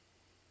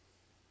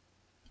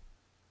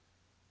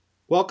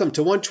Welcome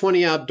to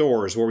 120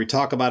 Outdoors, where we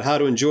talk about how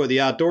to enjoy the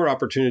outdoor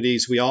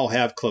opportunities we all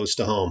have close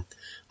to home.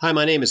 Hi,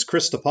 my name is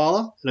Chris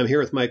DePaula, and I'm here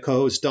with my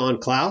co-host Don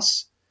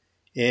Klaus,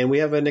 and we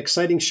have an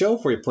exciting show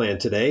for you planned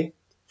today.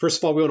 First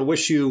of all, we want to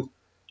wish you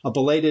a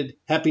belated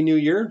Happy New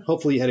Year.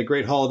 Hopefully you had a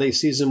great holiday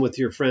season with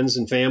your friends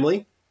and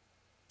family,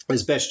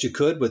 as best you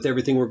could with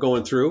everything we're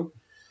going through.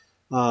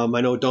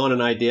 I know Don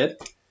and I did.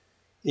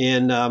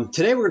 And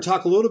today we're going to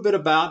talk a little bit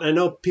about, I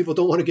know people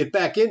don't want to get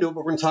back into it,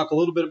 but we're going to talk a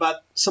little bit about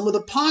some of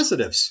the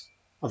positives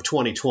of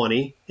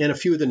 2020 and a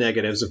few of the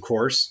negatives, of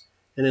course,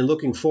 and then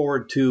looking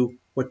forward to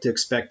what to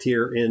expect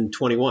here in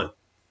 21.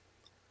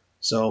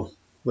 So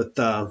what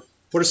are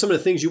some of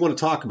the things you want to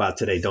talk about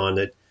today, Don,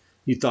 that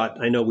you thought,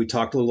 I know we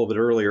talked a little bit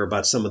earlier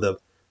about some of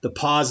the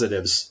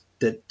positives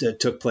that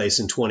took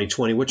place in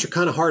 2020, which are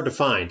kind of hard to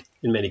find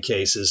in many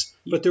cases,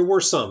 but there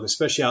were some,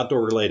 especially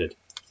outdoor related.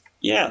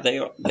 Yeah,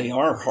 they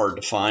are hard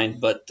to find,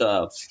 but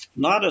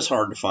not as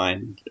hard to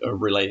find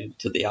related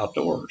to the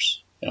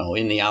outdoors. You know,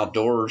 in the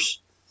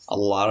outdoors, a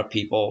lot of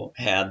people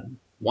had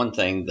one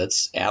thing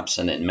that's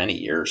absent in many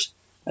years,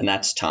 and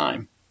that's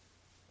time.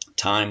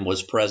 Time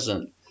was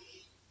present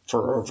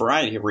for a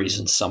variety of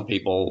reasons. Some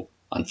people,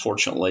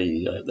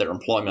 unfortunately, their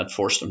employment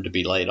forced them to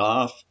be laid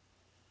off.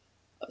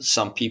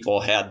 Some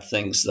people had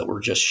things that were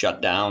just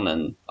shut down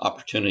and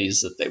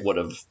opportunities that they would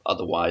have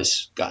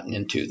otherwise gotten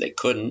into, they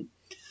couldn't.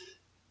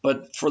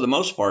 But for the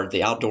most part,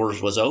 the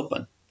outdoors was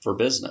open for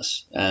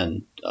business,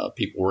 and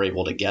people were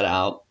able to get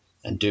out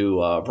and do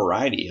a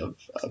variety of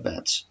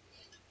events.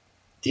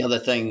 The other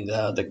thing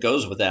that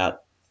goes with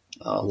that,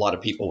 a lot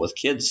of people with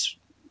kids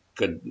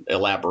could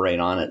elaborate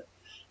on it.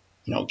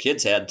 You know,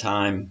 kids had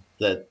time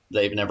that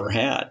they've never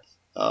had.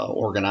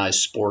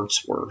 Organized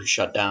sports were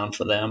shut down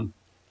for them,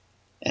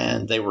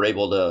 and they were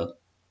able to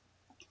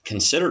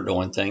consider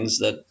doing things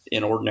that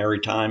in ordinary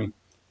time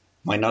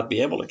might not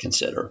be able to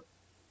consider.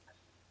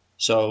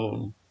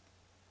 So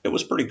it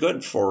was pretty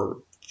good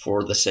for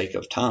the sake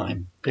of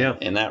time, yeah,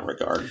 in that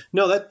regard.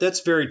 No, that's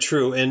very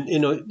true. And, you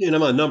know, and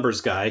I'm a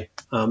numbers guy,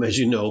 as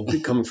you know,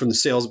 coming from the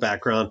sales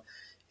background.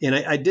 And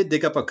I did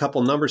dig up a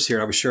couple numbers here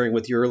I was sharing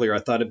with you earlier. I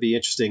thought it'd be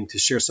interesting to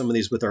share some of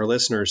these with our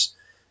listeners.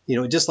 You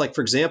know, just like,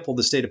 for example,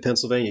 the state of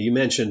Pennsylvania, you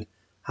mentioned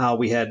how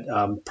we had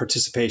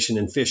participation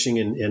in fishing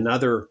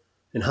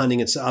and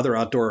hunting and other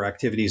outdoor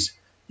activities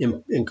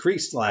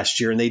increased last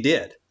year, and they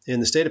did.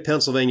 In the state of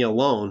Pennsylvania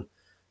alone,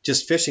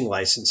 just fishing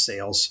license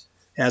sales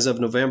as of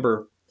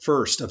November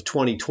 1st of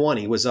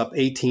 2020 was up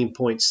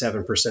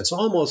 18.7%, so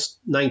almost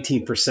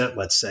 19%,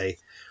 let's say.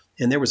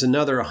 And there was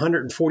another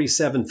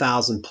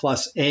 147,000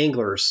 plus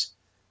anglers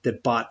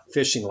that bought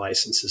fishing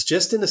licenses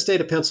just in the state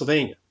of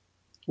Pennsylvania,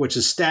 which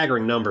is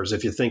staggering numbers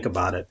if you think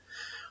about it.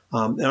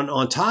 And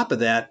on top of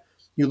that,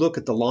 you look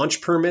at the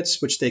launch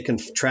permits, which they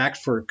contract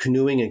for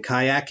canoeing and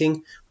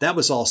kayaking. That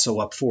was also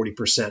up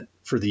 40%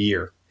 for the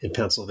year in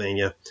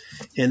Pennsylvania.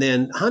 And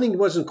then hunting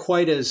wasn't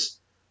quite as,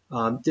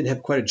 didn't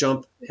have quite a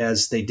jump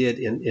as they did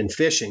in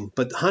fishing.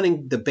 But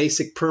hunting, the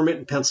basic permit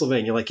in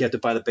Pennsylvania, like you have to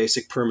buy the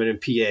basic permit in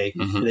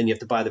PA, and then you have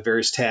to buy the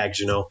various tags,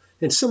 you know.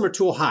 And similar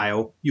to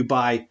Ohio, you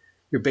buy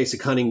your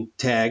basic hunting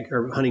tag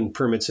or hunting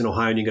permits in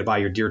Ohio, and you can buy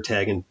your deer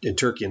tag in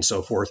Turkey and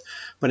so forth.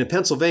 But in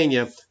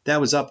Pennsylvania,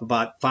 that was up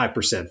about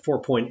 5%,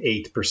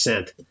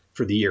 4.8%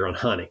 for the year on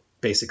hunting,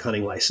 basic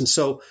hunting license.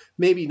 So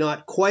maybe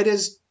not quite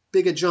as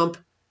big a jump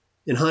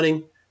in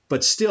hunting,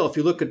 but still, if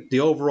you look at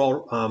the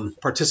overall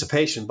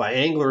participation by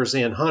anglers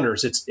and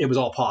hunters, it was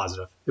all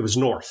positive. It was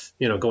north,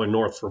 you know, going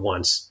north for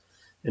once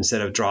instead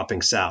of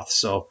dropping south.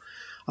 So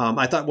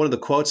I thought one of the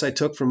quotes I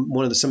took from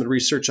some of the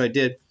research I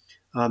did,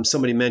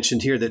 somebody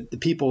mentioned here that the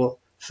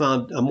people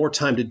found more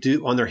time to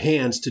do on their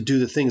hands to do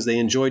the things they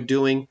enjoyed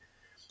doing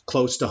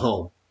close to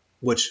home,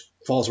 which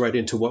falls right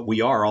into what we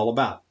are all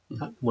about,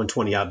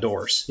 120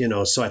 Outdoors, you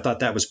know. So I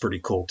thought that was pretty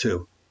cool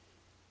too.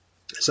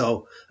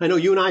 So I know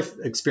you and I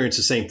experienced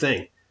the same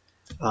thing.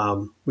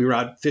 We were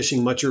out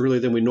fishing much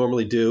earlier than we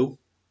normally do.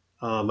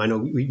 I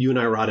know you and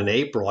I were out in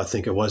April, I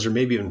think it was, or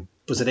maybe even,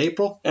 was it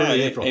April? Yeah,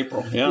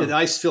 April, yeah.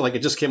 I feel like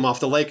it just came off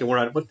the lake and we're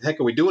out, what the heck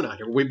are we doing out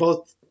here? We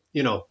both,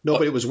 you know,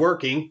 nobody was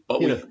working.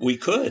 But we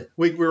could.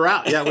 We were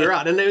out. Yeah, we were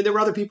out. And there were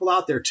other people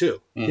out there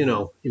too, you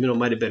know, even though it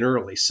might have been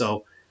early.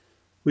 So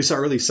we saw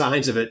early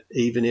signs of it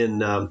even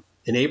in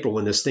April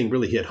when this thing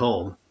really hit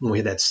home. When we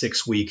had that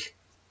 6-week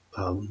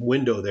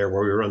window there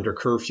where we were under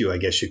curfew, I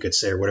guess you could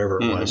say, or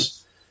whatever it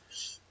was.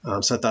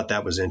 So I thought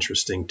that was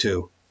interesting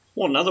too.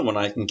 Well, another one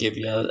I can give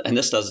you, and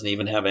this doesn't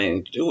even have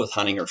anything to do with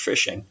hunting or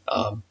fishing.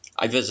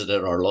 I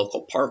visited our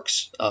local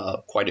parks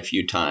quite a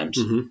few times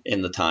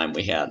in the time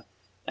we had,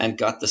 and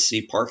got to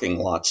see parking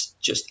lots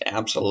just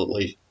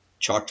absolutely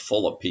chocked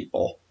full of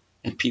people,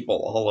 and people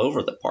all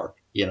over the park.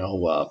 You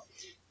know,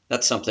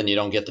 that's something you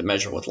don't get to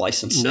measure with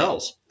license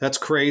sales. No, that's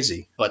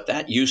crazy. But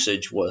that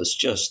usage was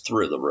just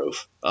through the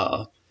roof.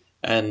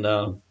 And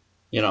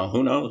you know,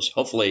 who knows?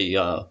 Hopefully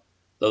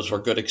those were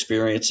good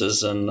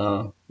experiences, and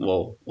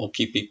we'll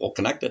keep people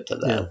connected to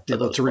that.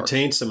 Yeah, to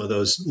retain some of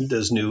those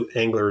new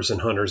anglers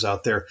and hunters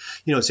out there.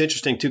 You know, it's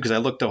interesting too, because I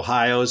looked at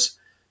Ohio's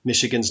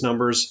Michigan's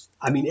numbers.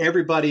 I mean,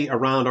 everybody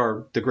around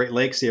the Great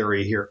Lakes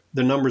area here,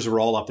 the numbers are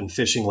all up in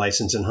fishing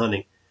license and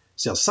hunting.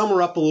 So some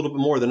are up a little bit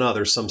more than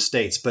others, some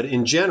states, but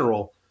in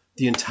general,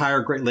 the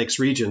entire Great Lakes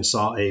region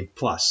saw a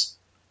plus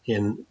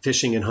in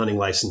fishing and hunting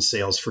license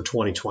sales for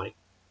 2020.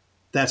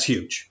 That's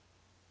huge.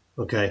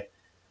 Okay.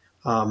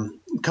 A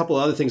couple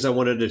of other things I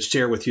wanted to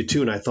share with you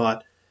too, and I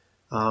thought,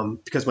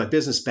 because of my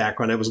business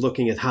background, I was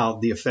looking at how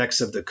the effects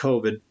of the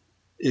COVID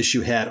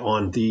issue had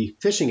on the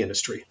fishing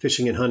industry,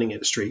 fishing and hunting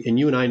industry. And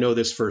you and I know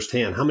this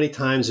firsthand. How many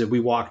times have we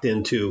walked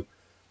into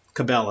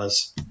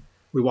Cabela's,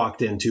 we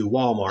walked into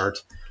Walmart,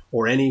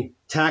 or any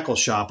tackle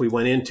shop we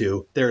went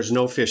into, there's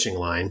no fishing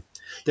line.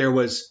 There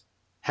was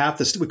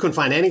we couldn't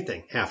find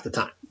anything half the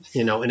time,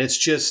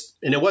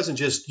 and it wasn't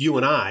just you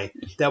and I,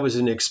 that was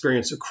an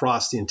experience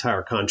across the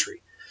entire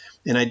country.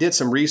 And I did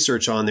some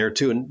research on there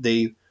too, and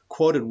they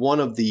quoted one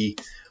of the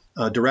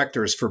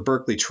directors for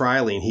Berkeley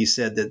Trilene. He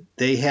said that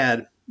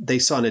they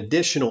saw an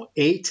additional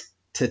 8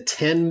 to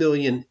 10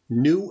 million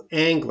new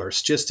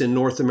anglers just in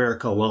North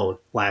America alone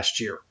last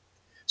year.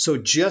 So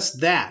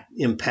just that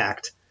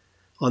impact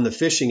on the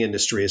fishing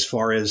industry as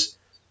far as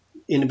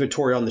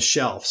inventory on the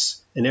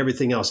shelves and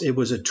everything else, it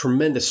was a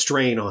tremendous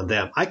strain on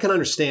them. I can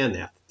understand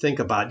that. Think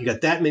about it. You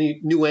got that many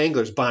new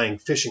anglers buying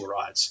fishing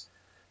rods,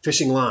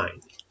 fishing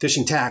line,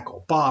 fishing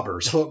tackle,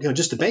 bobbers, hook,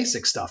 just the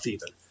basic stuff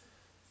even.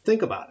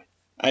 Think about it.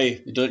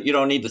 You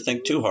don't need to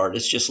think too hard.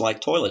 It's just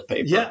like toilet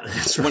paper. Yeah,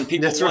 that's right. When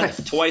people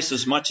want twice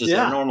as much as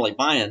they're normally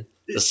buying,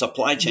 the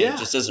supply chain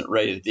just isn't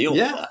ready to deal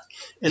with that.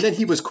 And then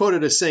he was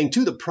quoted as saying,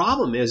 too, the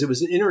problem is it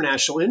was an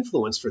international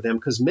influence for them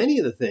because many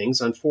of the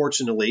things,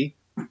 unfortunately,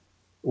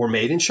 were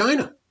made in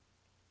China.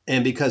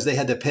 And because they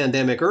had the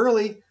pandemic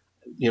early,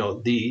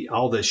 all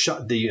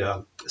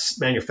the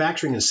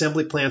manufacturing and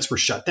assembly plants were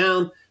shut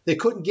down. They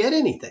couldn't get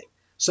anything.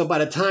 So by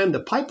the time the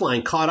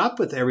pipeline caught up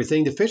with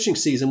everything, the fishing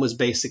season was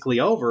basically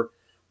over.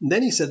 And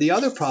then he said the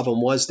other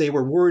problem was they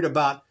were worried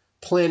about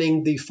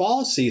planning the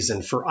fall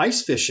season for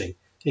ice fishing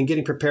and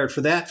getting prepared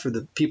for that for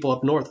the people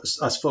up north,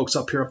 us folks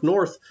up here up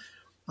north.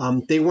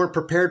 They weren't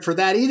prepared for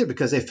that either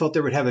because they felt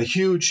they would have a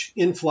huge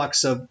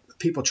influx of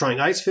people trying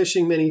ice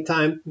fishing many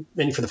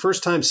for the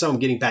first time, some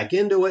getting back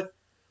into it.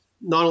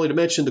 Not only to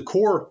mention the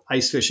core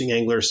ice fishing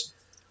anglers,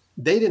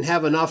 they didn't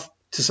have enough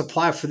to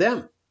supply for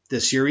them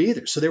this year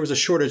either. So there was a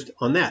shortage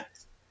on that.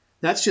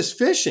 That's just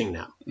fishing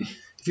now.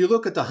 If you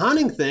look at the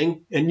hunting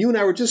thing, and you and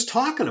I were just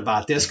talking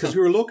about this because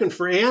we were looking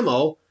for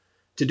ammo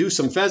to do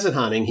some pheasant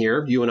hunting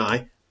here, you and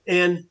I,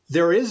 and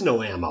there is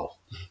no ammo.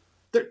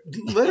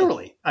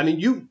 Literally. I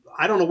mean,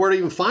 I don't know where to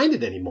even find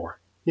it anymore.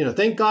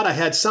 Thank God I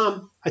had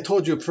some. I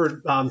told you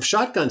for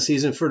shotgun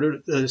season, for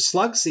the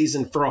slug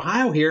season for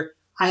Ohio here,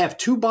 I have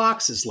 2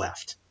 boxes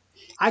left.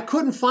 I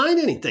couldn't find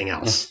anything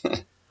else.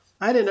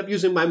 I'd end up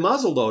using my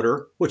muzzle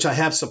loader, which I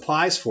have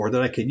supplies for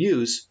that I could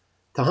use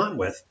to hunt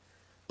with.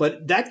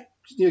 But that,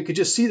 you could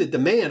just see the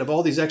demand of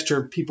all these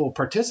extra people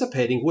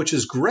participating, which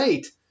is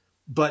great,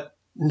 but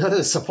none of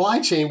the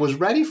supply chain was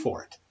ready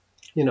for it.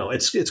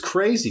 It's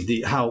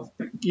crazy how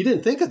you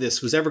didn't think of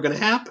this was ever going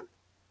to happen.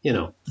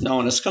 No,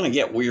 and it's going to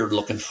get weird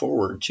looking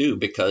forward too,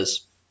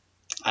 because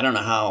I don't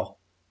know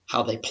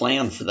how they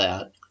plan for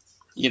that.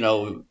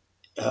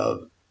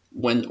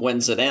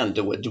 When's it end?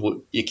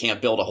 You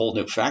can't build a whole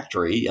new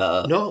factory.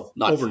 No,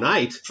 not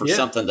overnight for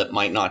something that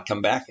might not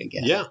come back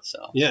again. Yeah.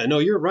 So. Yeah. No,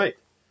 you're right.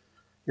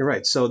 You're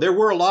right. So there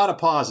were a lot of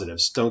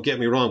positives. Don't get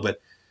me wrong,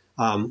 but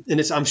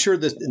and I'm sure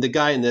the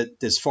guy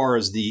as far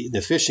as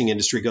the fishing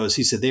industry goes,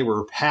 he said they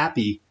were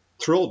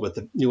thrilled with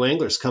the new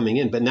anglers coming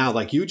in. But now,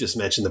 like you just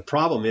mentioned, the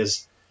problem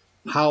is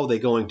how are they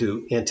going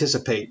to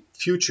anticipate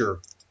future,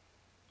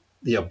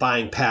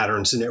 buying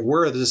patterns and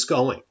where is this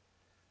going?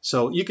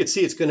 So you could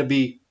see it's going to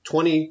be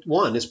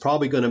 21 is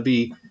probably going to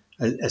be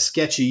a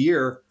sketchy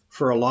year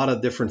for a lot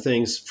of different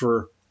things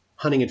for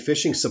hunting and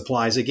fishing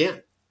supplies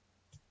again.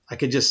 I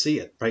could just see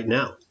it right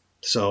now.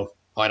 So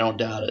I don't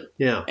doubt it.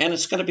 Yeah. And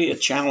it's going to be a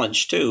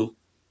challenge too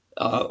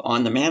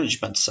on the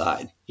management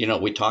side.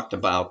 We talked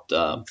about,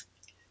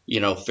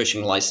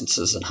 fishing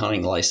licenses and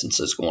hunting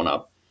licenses going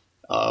up.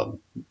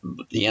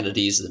 The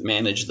entities that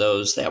manage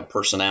those, they have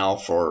personnel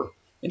for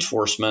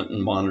enforcement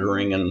and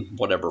monitoring and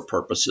whatever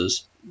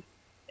purposes.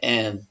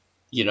 And,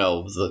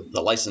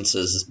 the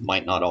licenses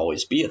might not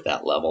always be at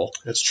that level.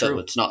 That's true. So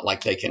it's not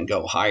like they can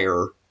go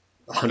hire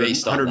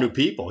 100 new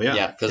people. Yeah.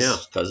 Yeah.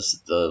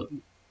 Because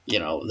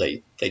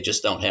they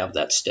just don't have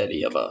that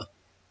steady of a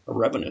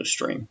revenue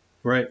stream.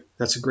 Right.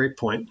 That's a great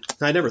point.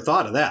 I never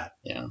thought of that.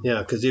 Yeah. Yeah.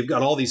 Because you've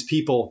got all these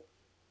people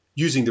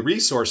using the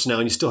resource now,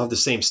 and you still have the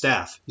same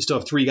staff. You still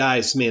have 3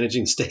 guys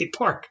managing state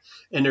park,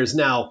 and there's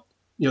now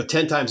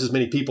 10 times as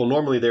many people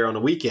normally there on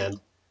a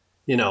weekend.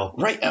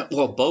 Right.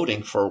 Well,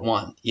 boating for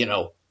one.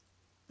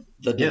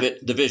 The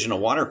Division of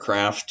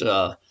Watercraft.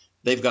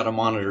 They've got to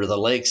monitor the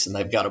lakes, and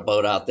they've got a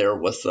boat out there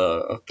with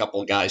a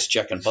couple of guys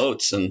checking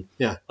boats. And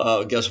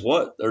guess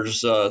what?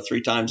 There's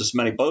 3 times as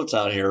many boats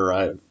out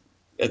here.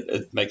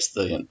 It makes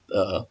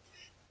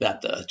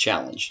that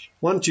challenge.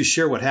 Why don't you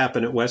share what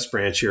happened at West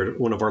Branch here,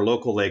 one of our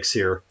local lakes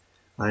here?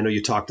 I know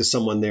you talked to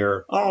someone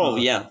there. Oh,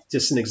 yeah.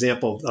 Just an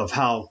example of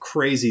how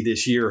crazy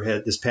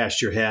this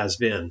past year has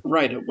been.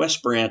 Right. At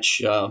West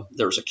Branch,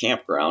 there's a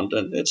campground,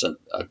 and it's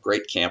a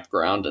great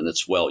campground, and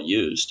it's well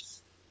used.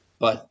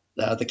 But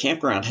the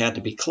campground had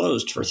to be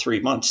closed for 3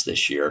 months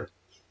this year.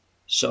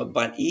 So,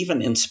 but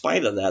even in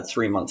spite of that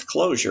 3-month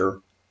closure,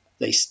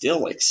 they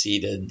still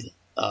exceeded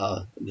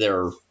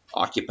their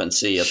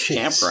occupancy at the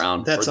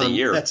campground for the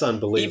year. That's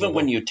unbelievable. Even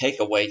when you take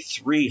away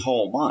 3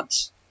 whole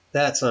months.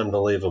 That's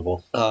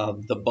unbelievable.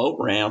 The boat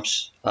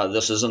ramps.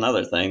 This is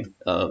another thing.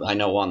 I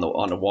know on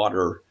the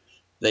water,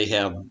 they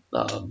have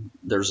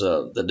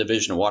the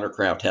Division of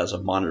Watercraft has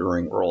a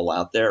monitoring role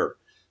out there,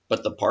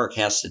 but the park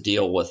has to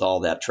deal with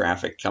all that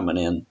traffic coming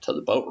in to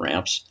the boat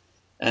ramps,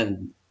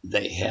 and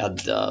they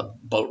had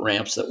boat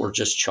ramps that were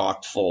just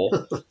chock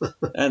full,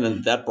 and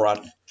then that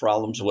brought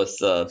problems with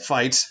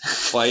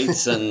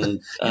fights, and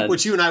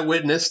which you and I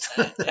witnessed.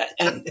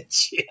 and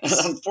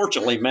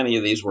unfortunately, many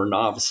of these were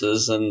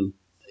novices, and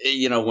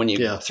when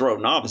you throw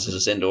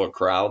novices into a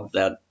crowd,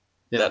 that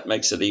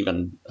makes it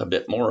even a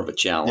bit more of a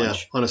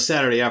challenge. Yeah. On a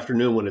Saturday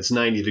afternoon when it's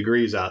 90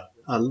 degrees out,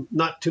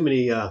 not too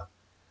many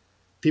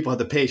people have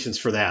the patience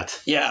for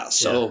that. Yeah.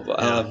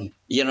 So,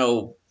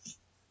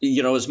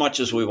 as much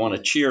as we want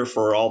to cheer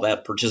for all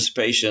that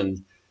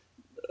participation,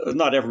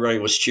 not everybody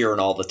was cheering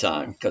all the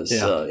time because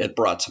it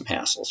brought some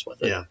hassles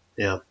with it.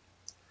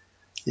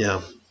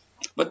 Yeah.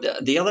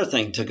 But the other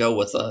thing to go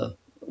with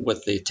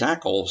the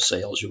tackle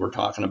sales you were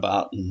talking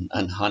about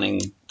and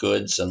hunting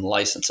goods and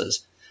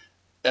licenses,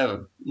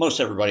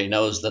 most everybody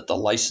knows that the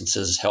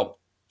licenses help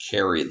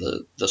carry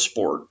the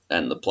sport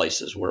and the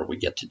places where we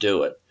get to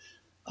do it.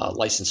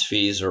 License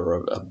fees are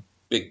a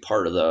big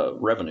part of the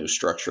revenue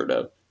structure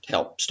to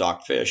help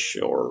stockfish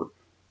or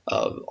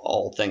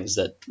all things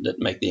that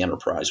make the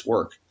enterprise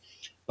work.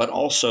 But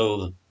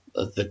also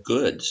the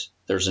goods.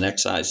 There's an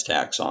excise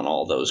tax on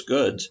all those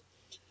goods.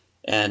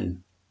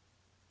 And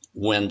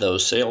when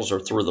those sales are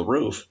through the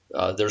roof,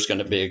 there's going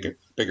to be a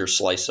bigger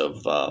slice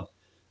of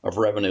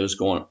revenues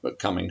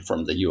coming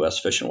from the U.S.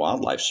 Fish and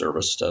Wildlife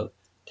Service to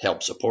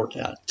help support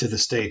that. To the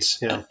states,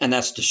 yeah. And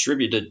that's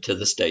distributed to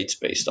the states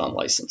based on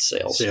license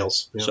sales. Yeah.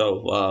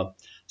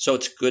 So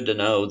it's good to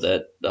know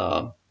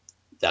that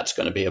that's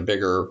going to be a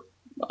bigger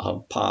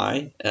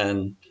pie.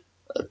 And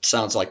it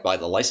sounds like by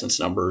the license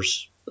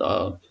numbers,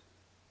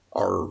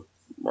 our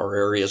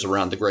areas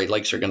around the Great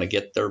Lakes are going to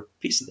get their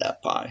piece of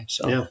that pie.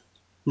 So yeah.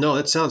 No,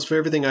 that sounds for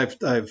everything I've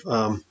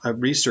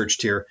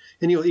researched here.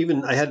 And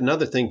even I had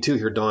another thing too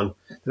here, Don,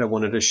 that I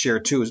wanted to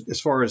share too,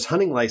 as far as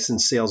hunting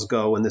license sales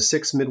go in the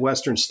 6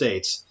 Midwestern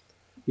states.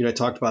 I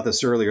talked about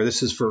this earlier.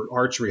 This is for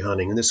archery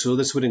hunting, and this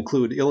would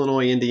include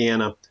Illinois,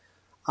 Indiana,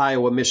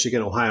 Iowa,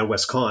 Michigan, Ohio, and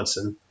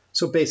Wisconsin.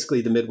 So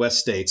basically the Midwest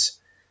states.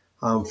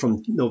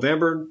 From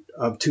November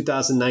of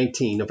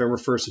 2019, November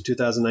 1st of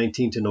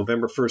 2019 to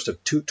November 1st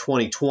of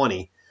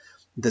 2020,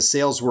 the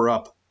sales were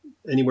up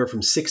anywhere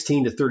from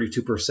 16 to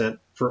 32%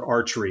 for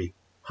archery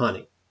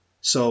hunting.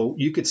 So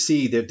you could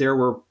see that there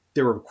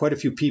were quite a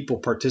few people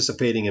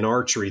participating in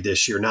archery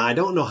this year. Now, I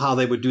don't know how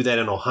they would do that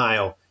in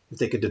Ohio if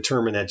they could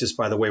determine that just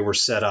by the way we're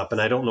set up. And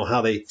I don't know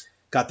how they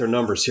got their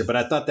numbers here, but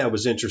I thought that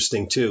was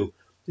interesting too.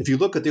 If you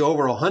look at the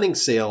overall hunting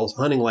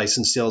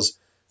license sales,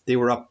 they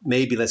were up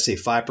maybe, let's say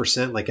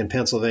 5%, like in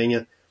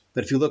Pennsylvania.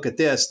 But if you look at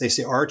this, they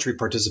say archery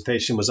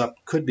participation was up,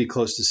 could be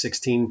close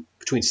to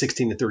between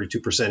 16 and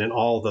 32% in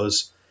all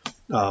those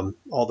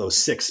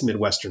 6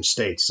 Midwestern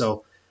states.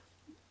 So,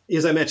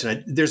 as I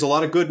mentioned, there's a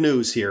lot of good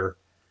news here,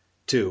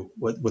 too,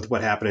 with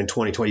what happened in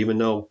 2020, even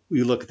though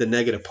you look at the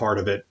negative part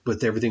of it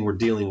with everything we're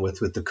dealing with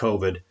the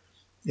COVID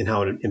and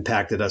how it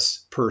impacted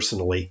us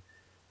personally,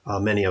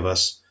 many of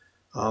us.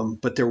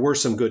 But there were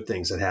some good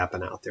things that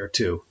happened out there,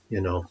 too,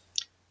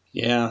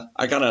 Yeah,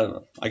 I got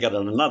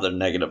another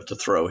negative to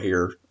throw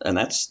here, and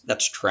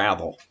that's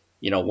travel.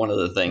 One of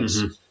the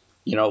things,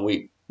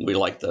 we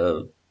like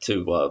to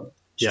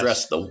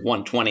stress the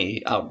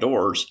 120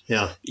 outdoors.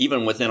 Yeah.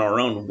 Even within our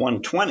own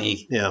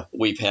 120,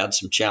 we've had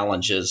some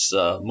challenges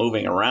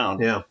moving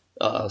around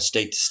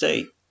state to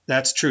state.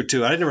 That's true,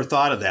 too. I never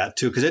thought of that,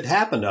 too, because it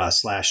happened to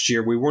us last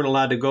year. We weren't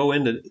allowed to go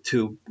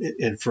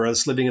and for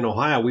us living in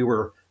Ohio, we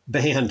were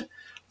banned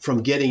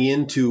from getting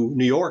into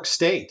New York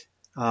State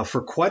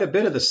for quite a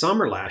bit of the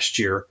summer last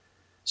year.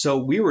 So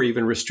we were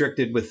even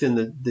restricted within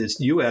the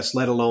U.S.,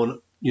 let alone,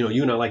 you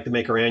and I like to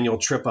make our annual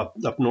trip up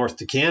north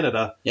to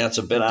Canada. Yeah, it's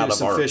a bit out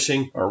of our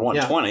fishing. Our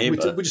 120.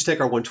 Yeah, we just take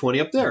our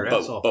 120 up there.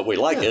 But we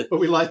like it. But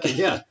we like it,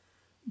 yeah.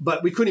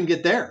 But we couldn't even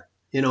get there,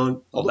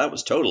 Oh, that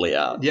was totally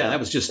out. Yeah, that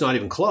was just not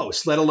even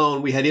close, let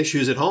alone we had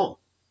issues at home,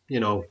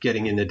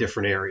 getting into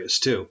different areas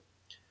too.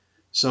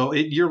 So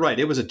you're right.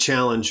 It was a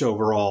challenge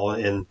overall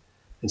and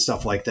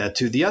stuff like that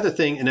too. The other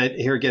thing, and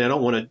here again, I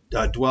don't want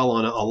to dwell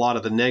on a lot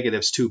of the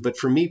negatives too, but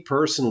for me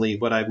personally,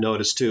 what I've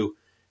noticed too,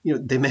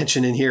 they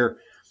mentioned in here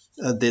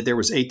that there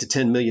was 8 to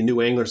 10 million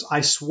new anglers.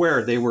 I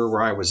swear they were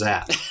where I was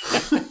at.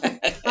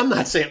 I'm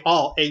not saying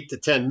all 8 to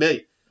 10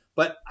 million,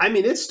 but I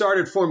mean, it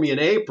started for me in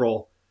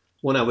April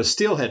when I was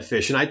steelhead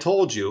fishing. I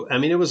told you, I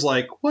mean, it was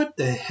like, what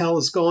the hell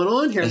is going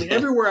on here? I mean,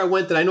 everywhere I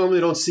went that I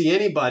normally don't see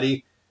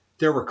anybody,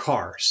 there were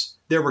cars,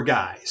 there were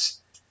guys.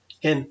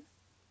 And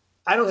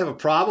I don't have a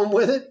problem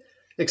with it,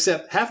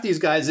 except half these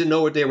guys didn't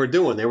know what they were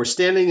doing. They were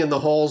standing in the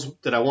holes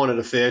that I wanted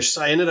to fish.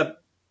 So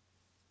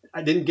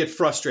I didn't get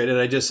frustrated.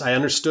 I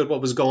understood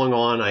what was going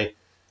on.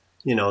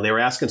 They were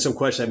asking some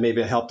questions.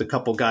 Maybe I helped a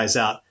couple guys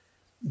out,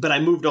 but I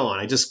moved on.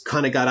 I just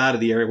kind of got out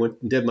of the area,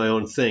 went and did my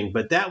own thing.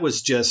 But that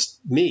was just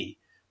me.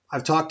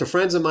 I've talked to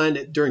friends of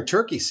mine during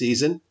turkey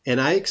season, and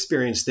I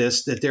experienced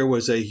that there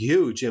was a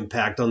huge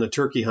impact on the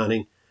turkey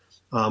hunting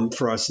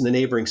for us in the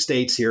neighboring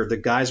states here. The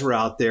guys were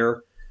out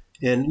there,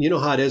 and you know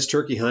how it is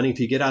turkey hunting. If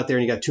you get out there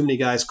and you got too many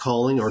guys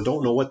calling or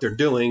don't know what they're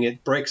doing,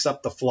 it breaks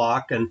up the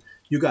flock, and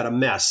you got a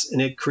mess.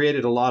 And it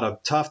created a lot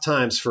of tough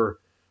times for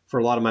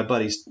a lot of my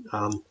buddies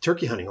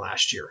turkey hunting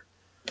last year.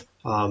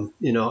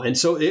 And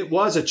so it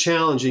was a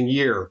challenging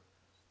year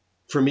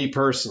for me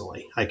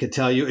personally, I could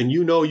tell you. And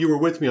you were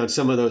with me on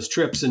some of those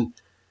trips, and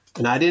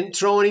I didn't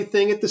throw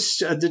anything at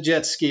the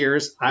jet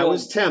skiers. I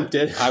was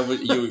tempted.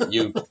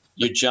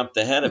 You jumped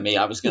ahead of me.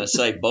 I was going to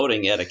say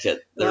boating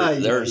etiquette.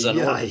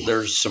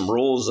 There's some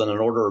rules and an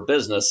order of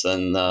business,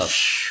 and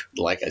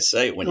like I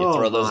say, when you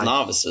throw those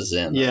novices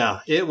in,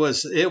 it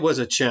was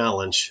a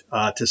challenge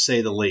to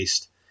say the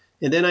least.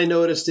 And then I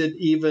noticed it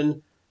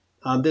even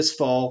this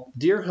fall,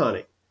 deer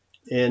hunting,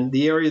 and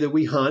the area that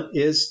we hunt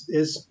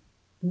is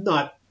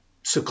not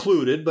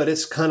secluded, but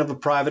it's kind of a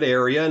private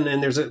area,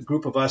 and there's a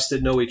group of us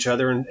that know each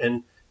other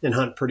and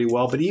hunt pretty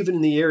well. But even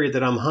in the area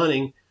that I'm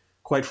hunting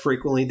quite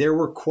frequently, there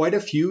were quite a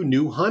few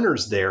new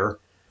hunters there.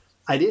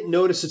 I didn't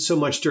notice it so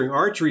much during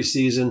archery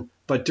season,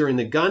 but during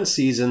the gun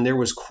season, there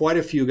was quite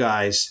a few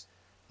guys,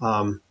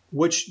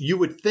 which you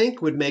would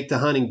think would make the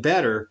hunting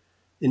better.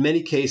 In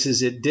many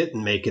cases, it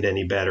didn't make it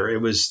any better.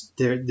 It was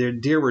their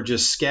deer were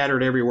just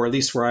scattered everywhere, at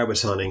least where I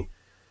was hunting.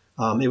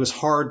 It was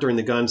hard during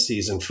the gun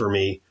season for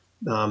me.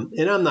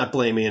 And I'm not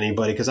blaming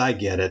anybody because I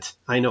get it.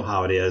 I know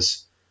how it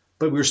is.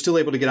 But we were still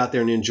able to get out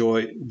there and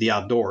enjoy the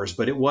outdoors.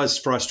 But it was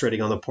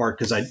frustrating on the part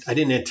because I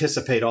didn't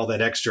anticipate all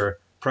that extra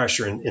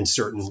pressure in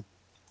certain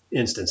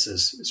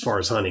instances as far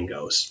as hunting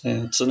goes.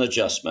 Yeah, it's an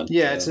adjustment.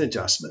 Yeah, it's an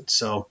adjustment.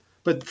 So,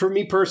 but for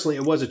me personally,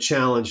 it was a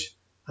challenge.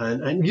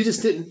 And I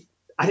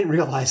didn't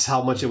realize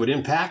how much it would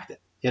impact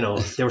it.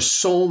 There were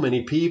so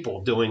many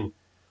people doing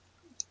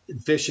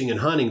fishing and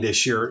hunting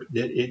this year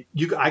that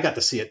I got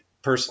to see it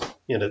personally,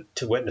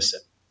 to witness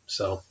it.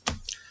 So,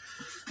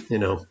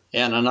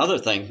 And another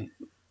thing,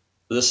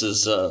 this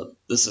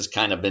has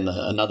kind of been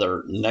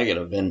another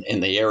negative in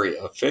the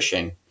area of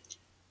fishing.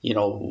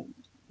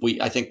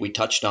 I think we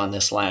touched on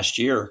this last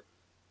year,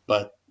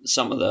 but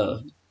some of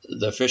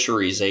the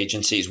fisheries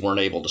agencies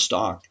weren't able to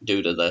stock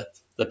due to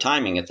the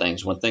timing of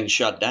things. When things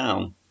shut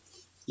down,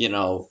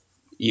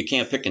 you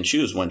can't pick and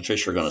choose when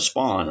fish are going to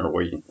spawn or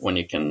when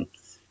you can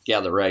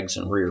gather eggs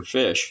and rear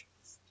fish.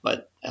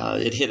 But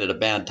it hit at a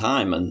bad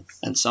time,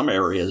 and some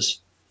areas,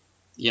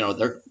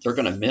 they're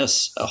going to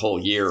miss a whole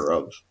year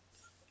of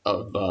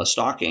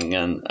stocking.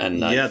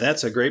 And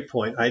that's a great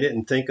point. I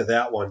didn't think of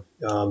that one.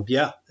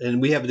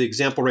 And we have the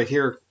example right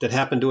here that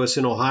happened to us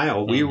in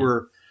Ohio.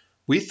 Mm-hmm.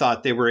 We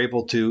thought they were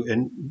able to,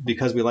 and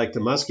because we like the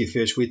musky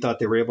fish, we thought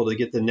they were able to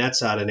get the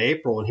nets out in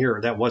April. And here,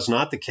 that was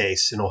not the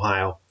case in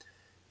Ohio,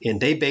 and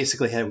they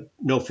basically had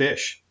no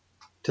fish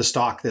to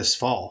stock this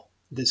fall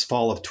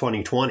of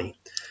 2020.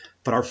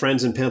 But our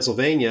friends in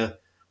Pennsylvania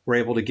were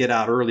able to get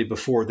out early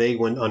before they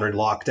went under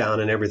lockdown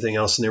and everything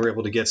else, and they were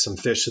able to get some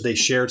fish. So they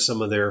shared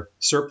some of their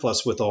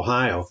surplus with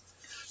Ohio.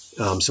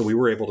 So we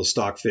were able to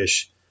stock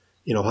fish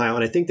in Ohio.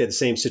 And I think that the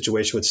same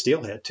situation with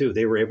steelhead, too.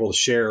 They were able to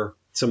share.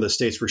 Some of the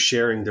states were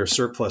sharing their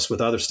surplus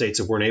with other states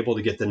that weren't able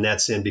to get the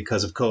nets in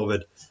because of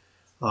COVID.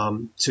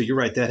 So you're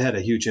right. That had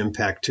a huge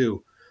impact,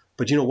 too.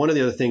 But, one of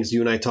the other things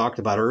you and I talked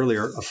about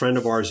earlier, a friend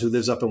of ours who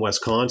lives up in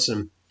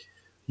Wisconsin,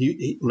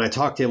 when I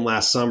talked to him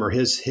last summer,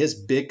 his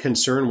big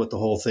concern with the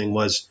whole thing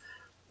was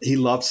he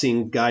loved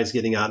seeing guys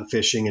getting out and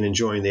fishing and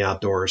enjoying the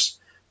outdoors.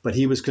 But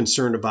he was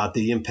concerned about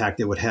the impact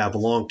it would have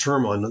long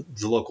term on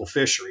the local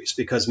fisheries,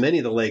 because many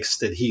of the lakes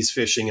that he's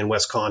fishing in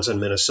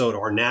Wisconsin, Minnesota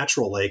are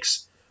natural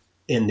lakes,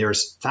 and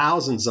there's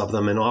thousands of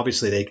them, and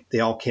obviously they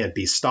all can't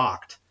be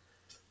stocked.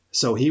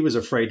 So he was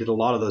afraid that a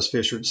lot of those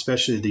fish,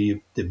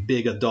 especially the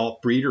big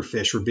adult breeder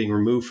fish, were being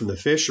removed from the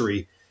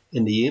fishery,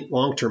 and the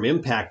long-term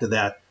impact of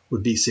that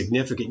would be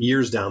significant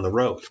years down the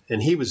road.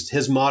 And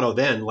his motto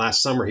then,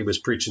 last summer, he was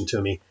preaching to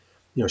me,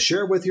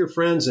 share with your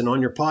friends and on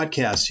your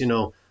podcast,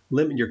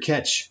 limit your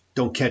catch,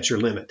 don't catch your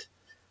limit.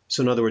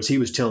 So in other words, he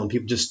was telling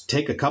people just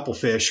take a couple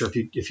fish, or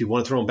if you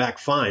want to throw them back,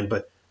 fine.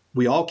 But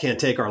we all can't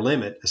take our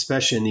limit,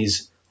 especially in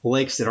these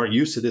lakes that aren't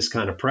used to this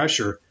kind of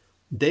pressure.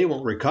 They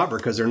won't recover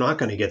because they're not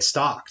going to get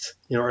stocked,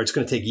 or it's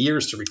going to take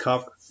years to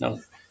recover. No.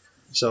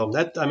 So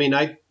as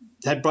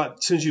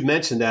soon as you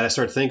mentioned that, I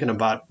started thinking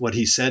about what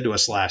he said to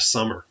us last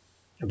summer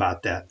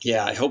about that.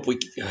 Yeah, I hope we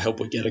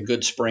get a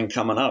good spring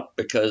coming up,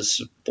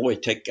 because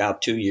take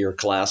out 2-year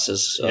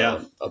classes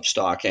of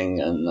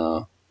stocking,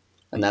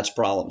 and that's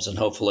problems. And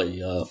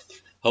hopefully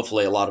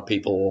hopefully a lot of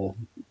people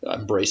will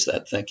embrace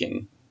that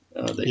thinking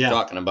that you're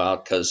talking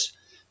about, because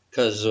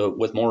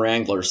with more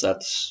anglers,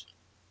 that's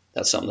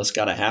something that's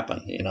got to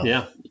happen.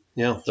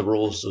 The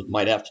rules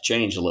might have to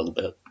change a little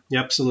bit.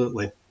 Yeah,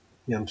 absolutely.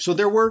 Yeah. So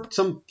there were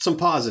some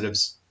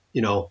positives.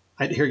 Here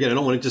again, I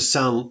don't want to just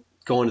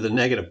go into the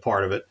negative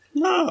part of it.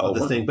 No,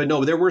 the thing, but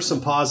no, there were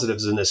some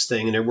positives in this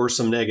thing, and there were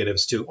some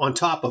negatives too, on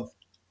top of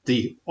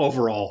the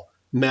overall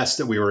mess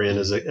that we were in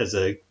as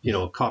a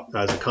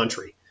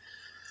country.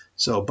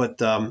 So,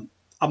 but I'm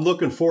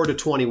looking forward to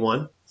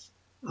 21.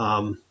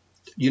 I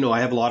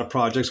have a lot of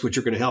projects which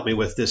you're going to help me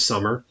with this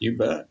summer. You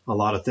bet. A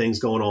lot of things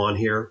going on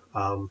here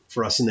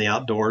for us in the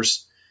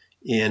outdoors,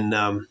 and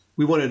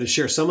we wanted to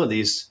share some of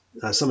these,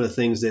 some of the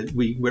things that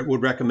we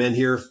would recommend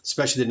here,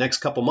 especially the next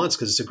couple months,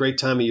 because it's a great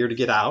time of year to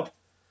get out.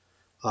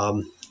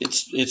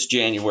 It's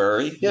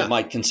January. Yeah. You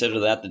might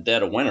consider that the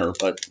dead of winter,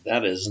 but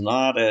that is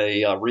not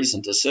a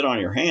reason to sit on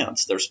your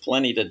hands. There's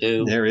plenty to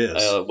do. There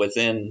is.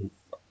 Within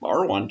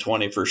our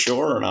 120 for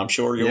sure, and I'm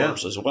sure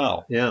yours as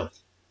well. Yeah.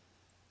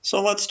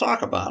 So let's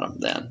talk about them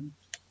then.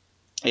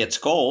 It's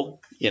cold.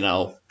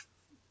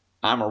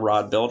 I'm a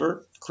rod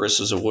builder. Chris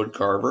is a wood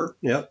carver.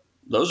 Yep.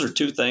 Those are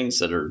two things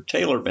that are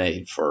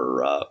tailor-made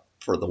for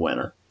the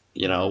winter,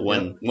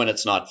 when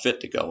it's not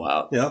fit to go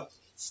out. Yep.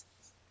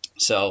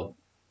 So,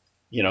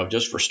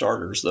 just for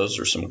starters, those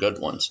are some good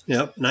ones.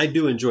 Yep. And I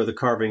do enjoy the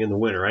carving in the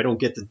winter. I don't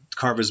get to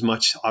carve as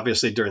much,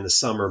 obviously, during the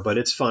summer, but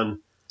it's fun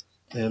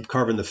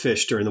carving the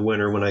fish during the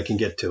winter when I can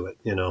get to it,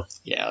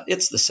 Yeah,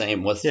 it's the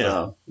same with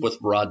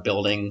rod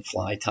building,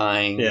 fly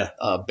tying,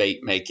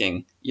 bait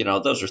making.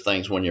 Those are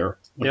things when you're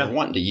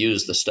wanting to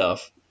use the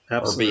stuff.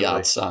 Absolutely. Or be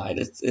outside.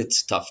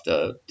 It's tough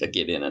to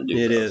get in and do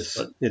it. Those,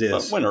 It is.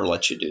 But winter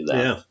lets you do that.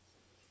 Yeah.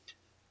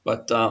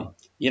 But,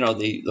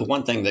 the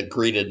one thing that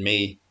greeted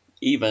me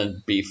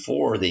even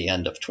before the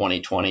end of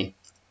 2020,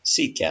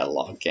 seed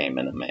catalog came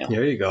in the mail.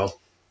 There you go.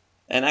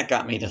 And that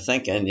got me to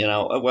thinking,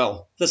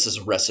 this is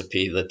a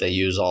recipe that they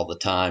use all the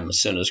time. As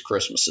soon as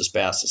Christmas is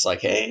past, it's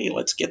like, hey,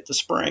 let's get the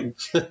spring.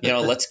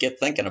 Let's get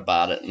thinking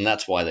about it. And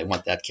that's why they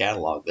want that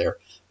catalog there.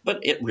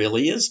 But it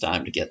really is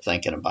time to get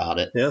thinking about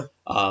it. Yeah.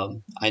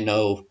 I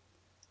know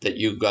that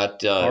you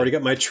got already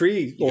got my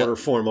tree order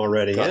form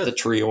already. Got the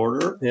tree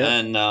order,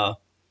 yeah.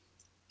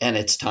 And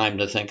it's time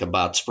to think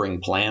about spring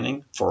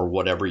planting for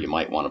whatever you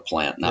might want to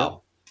plant.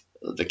 Now,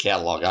 the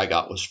catalog I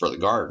got was for the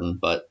garden,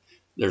 but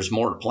there's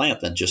more to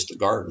plant than just the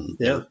garden.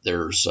 Yeah.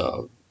 There's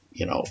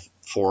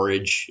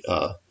forage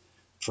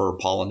for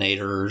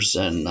pollinators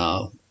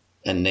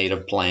and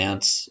native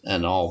plants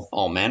and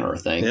all manner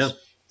of things. Yeah.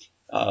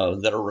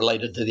 That are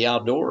related to the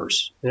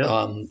outdoors. Yeah.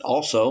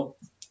 Also,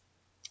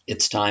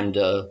 it's time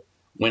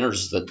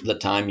winter's the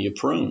time you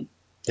prune.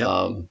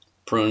 Yeah.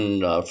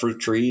 Prune fruit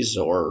trees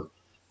or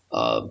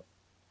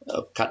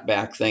cut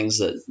back things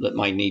that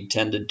might need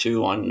tended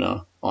to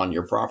on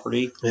your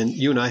property. And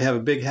you and I have a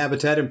big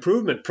habitat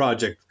improvement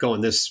project going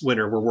this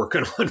winter we're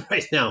working on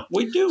right now.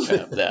 We do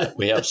have that.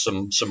 We have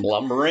some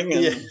lumbering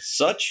and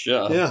such.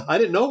 Yeah, I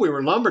didn't know we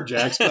were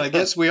lumberjacks, but I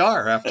guess we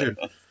are after.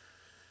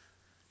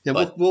 Yeah,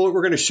 we're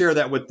going to share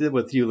that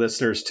with you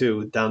listeners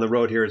too down the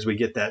road here as we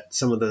get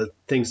some of the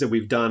things that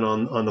we've done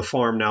on the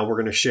farm now. We're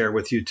going to share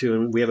with you too,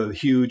 and we have a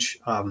huge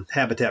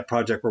habitat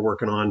project we're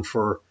working on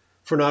for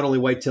not only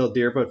white-tailed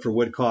deer but for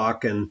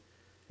woodcock and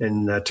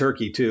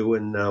turkey too,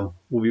 and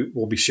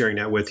we'll be sharing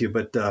that with you.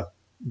 But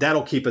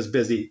that'll keep us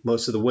busy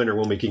most of the winter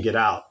when we can get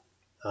out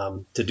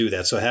to do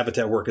that. So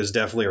habitat improvement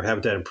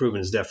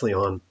is definitely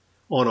on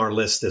our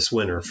list this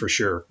winter for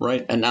sure.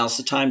 Right, and now's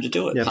the time to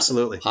do it. Yeah,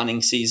 absolutely.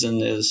 Hunting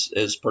season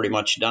is pretty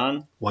much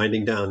done.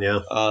 Winding down, yeah.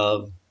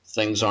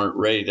 Things aren't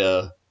ready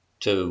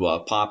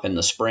to pop in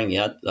the spring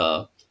yet.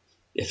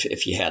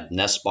 If you had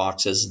nest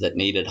boxes that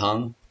needed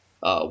hung,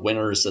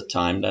 winter is the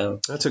time to.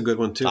 That's a good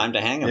one too. Time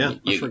to hang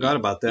them. Yeah, I forgot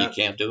about that.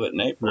 You can't do it in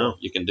April. No.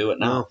 You can do it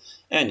now. No.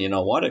 And you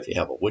know what? If you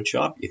have a wood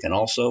shop, you can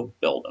also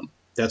build them.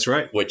 That's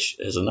right. Which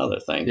is another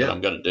thing that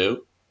I'm going to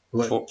do.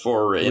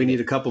 We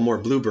need a couple more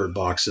bluebird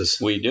boxes.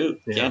 We do.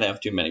 Yeah. Can't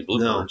have too many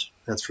bluebirds.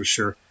 No, that's for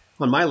sure.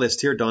 On my list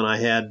here, Don, I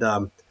had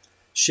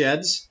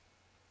sheds,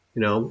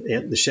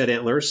 the shed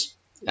antlers.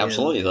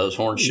 Absolutely. Those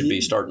horns should be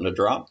starting to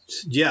drop.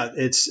 Yeah,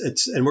 it's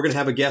and we're going to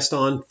have a guest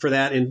on for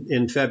that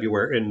in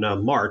February, in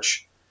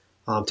March,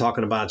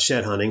 talking about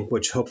shed hunting,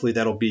 which hopefully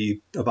that'll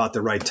be about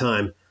the right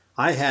time.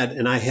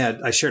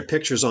 I shared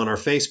pictures on our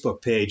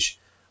Facebook page.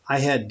 I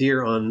had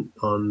deer on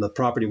the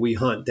property we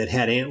hunt that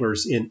had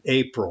antlers in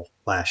April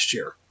last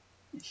year,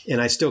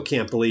 and I still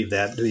can't believe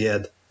that.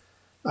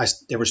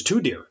 There was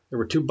 2 deer. There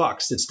were 2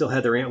 bucks that still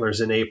had their antlers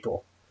in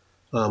April,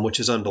 which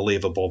is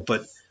unbelievable.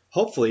 But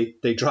hopefully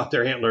they drop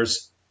their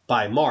antlers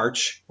by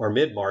March or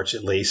mid-March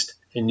at least,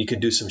 and you can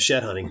do some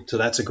shed hunting. So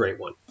that's a great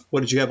one.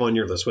 What did you have on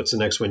your list? What's the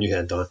next one you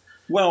had, Don?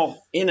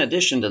 Well, in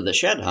addition to the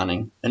shed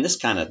hunting, and this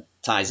kind of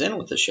ties in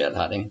with the shed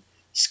hunting,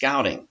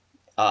 scouting.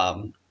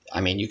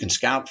 You can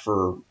scout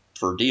for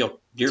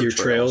deer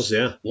trails,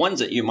 yeah. Ones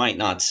that you might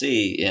not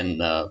see in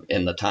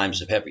the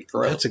times of heavy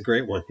growth. That's a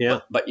great one, yeah.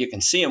 But you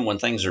can see them when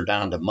things are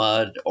down to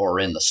mud or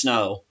in the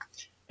snow.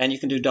 And you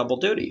can do double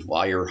duty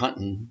while you're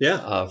hunting.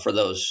 Yeah. For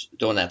those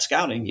doing that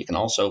scouting, you can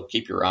also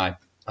keep your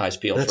eyes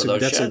peeled for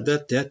those sheds.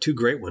 That's two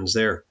great ones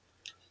there.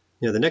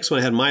 The next one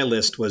I had on my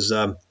list was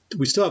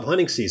we still have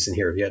hunting season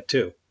here yet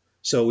too.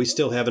 So we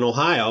still have in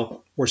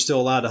Ohio, we're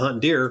still allowed to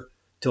hunt deer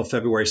till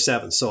February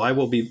 7th. So I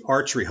will be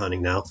archery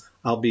hunting now.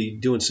 I'll be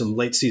doing some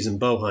late season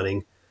bow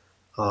hunting,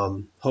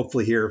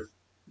 hopefully here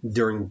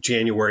during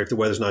January if the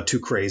weather's not too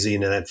crazy,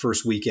 and then that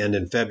first weekend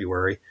in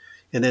February.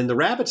 And then the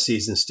rabbit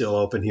season's still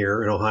open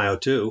here in Ohio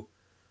too.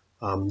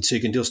 So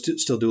you can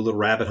still do a little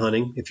rabbit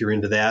hunting if you're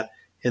into that.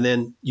 And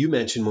then you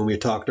mentioned when we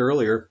talked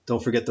earlier,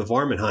 don't forget the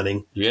varmint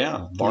hunting.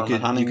 Yeah,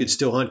 varmint hunting. You could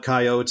still hunt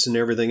coyotes and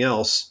everything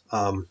else,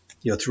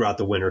 throughout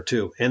the winter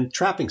too. And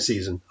trapping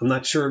season. I'm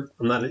not sure.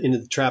 I'm not into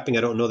the trapping.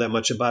 I don't know that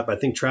much about it, but I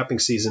think trapping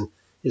season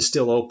is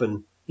still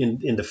open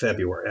into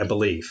February, I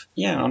believe.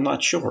 Yeah, I'm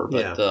not sure.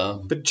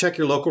 But, but check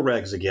your local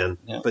regs again.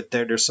 Yeah. But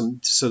there's some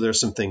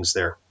things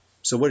there.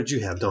 So what did you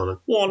have, Donna?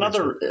 Well,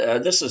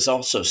 this is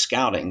also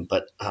scouting,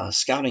 but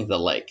scouting the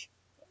lake.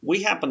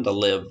 We happen to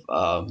live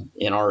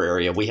in our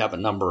area. We have a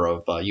number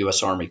of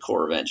U.S. Army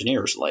Corps of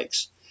Engineers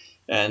lakes.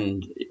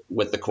 And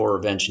with the Corps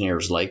of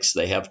Engineers lakes,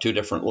 they have two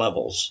different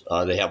levels.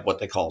 They have what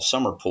they call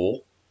summer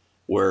pool,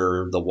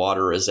 where the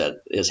water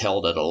is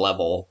held at a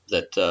level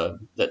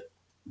that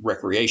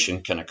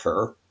recreation can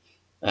occur,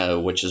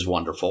 which is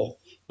wonderful.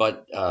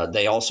 But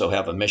they also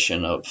have a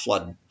mission of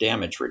flood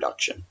damage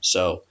reduction.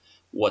 So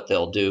what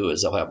they'll do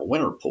is they'll have a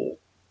winter pool,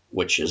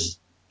 which is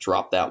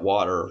drop that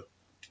water,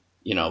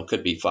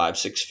 could be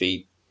 5-6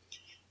 feet.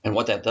 And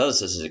what that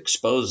does is it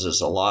exposes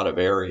a lot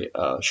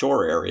of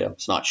shore area.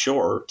 It's not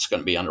shore, it's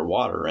going to be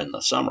underwater in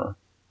the summer,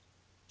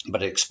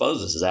 but it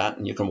exposes that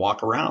and you can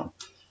walk around.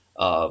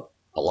 A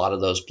lot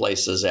of those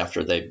places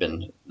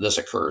this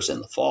occurs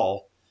in the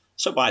fall.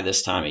 So by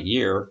this time of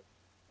year,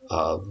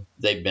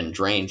 they've been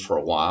drained for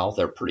a while.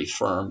 They're pretty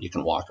firm. You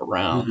can walk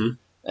around. Mm-hmm.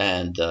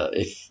 And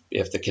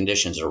if the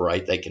conditions are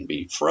right, they can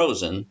be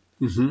frozen.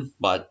 Mm-hmm.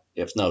 But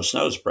if no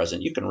snow is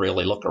present, you can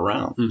really look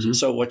around. Mm-hmm.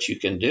 So what you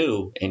can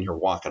do, and you're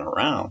walking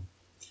around,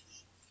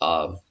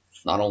 not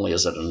only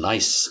is it a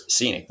nice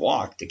scenic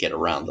walk to get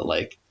around the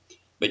lake,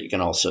 but you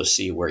can also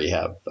see where you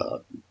have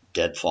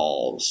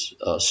deadfalls,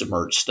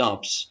 submerged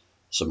stumps,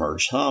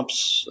 submerged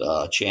humps,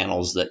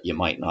 channels that you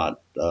might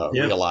not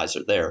realize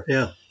are there.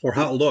 Yeah, or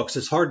how it looks.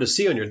 It's hard to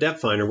see on your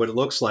depth finder what it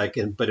looks like,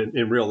 but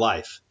in real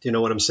life. Do you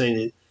know what I'm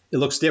saying? It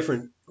looks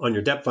different on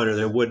your depth finder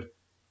than it would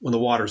when the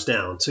water's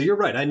down. So you're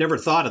right. I never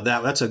thought of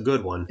that. That's a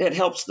good one. It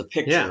helps the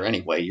picture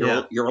anyway.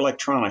 Your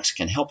electronics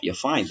can help you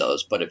find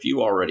those, but if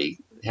you already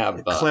have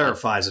it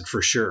clarifies it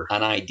for sure.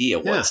 An idea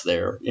what's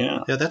there. Yeah.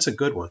 Yeah, that's a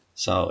good one.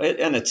 So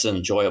it's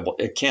enjoyable.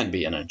 It can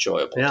be an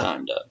enjoyable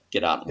time to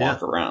get out and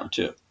walk around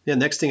too. Yeah.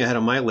 Next thing I had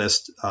on my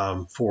list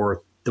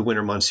for the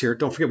winter months here.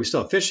 Don't forget we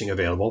still have fishing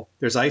available.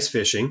 There's ice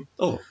fishing.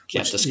 Oh,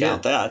 can't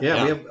discount that.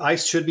 Yeah, we have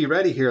ice should be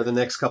ready here the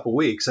next couple of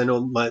weeks. I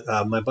know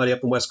my buddy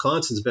up in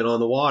Wisconsin's been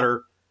on the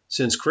water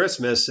since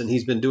Christmas, and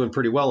he's been doing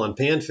pretty well on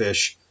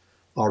panfish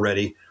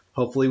already.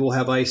 Hopefully we'll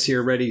have ice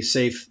here ready,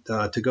 safe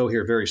to go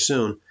here very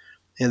soon.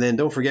 And then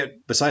don't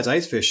forget, besides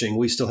ice fishing,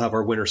 we still have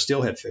our winter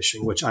steelhead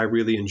fishing, which I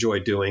really enjoy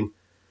doing.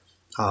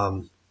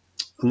 I'm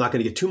not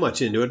going to get too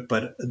much into it,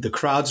 but the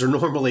crowds are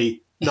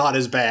normally not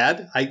as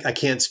bad. I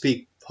can't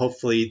speak.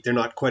 Hopefully they're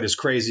not quite as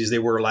crazy as they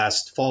were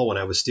last fall when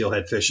I was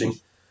steelhead fishing.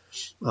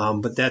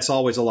 But that's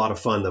always a lot of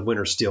fun, the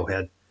winter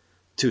steelhead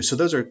too. So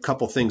those are a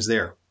couple things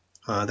there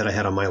that I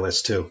had on my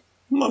list too.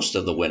 Most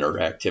of the winter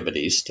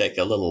activities take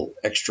a little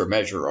extra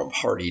measure of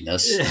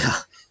hardiness,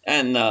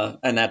 and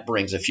that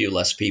brings a few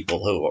less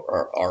people who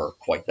are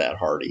quite that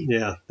hardy.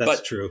 Yeah,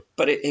 that's true.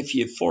 But if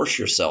you force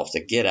yourself to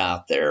get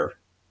out there,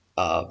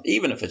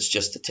 even if it's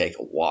just to take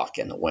a walk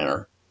in the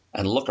winter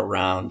and look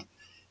around,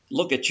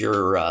 look at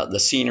the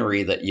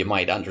scenery that you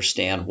might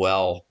understand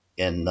well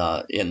in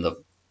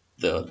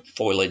the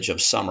foliage of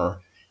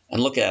summer,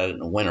 and look at it in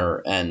the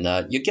winter,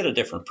 and you get a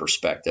different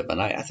perspective. And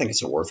I think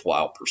it's a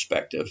worthwhile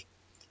perspective.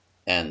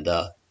 And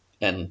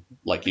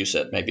like you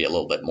said, maybe a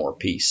little bit more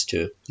peace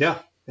too. Yeah,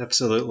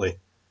 absolutely.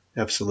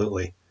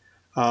 Absolutely.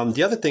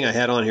 The other thing I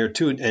had on here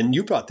too, and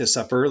you brought this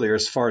up earlier,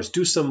 as far as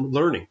do some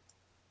learning.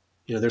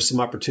 There's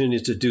some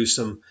opportunities to do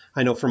some.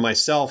 I know for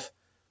myself,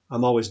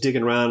 I'm always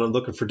digging around and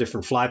looking for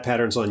different fly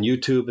patterns on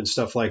YouTube and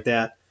stuff like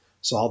that.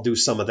 So I'll do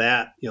some of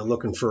that,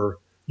 looking for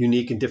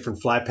unique and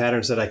different fly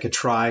patterns that I could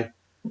try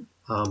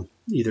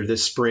either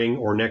this spring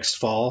or next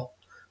fall.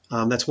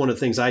 That's one of the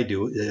things I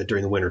do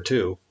during the winter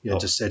too,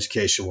 just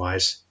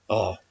education-wise.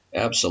 Oh,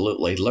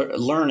 absolutely.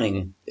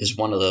 Learning is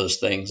one of those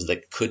things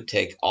that could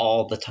take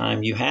all the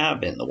time you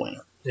have in the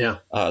winter. Yeah.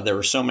 There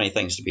are so many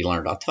things to be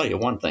learned. I'll tell you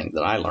one thing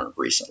that I learned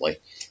recently.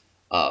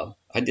 I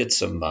did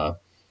some.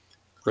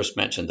 Chris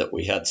mentioned that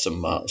we had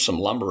some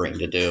lumbering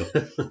to do,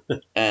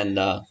 and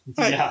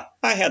I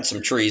had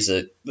some trees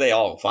that they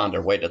all found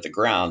their way to the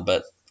ground,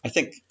 but I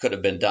think it could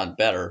have been done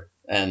better.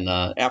 And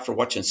after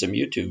watching some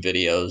YouTube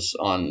videos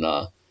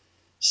on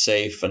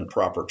safe and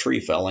proper tree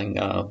felling,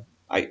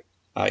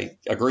 I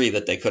agree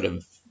that they could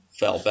have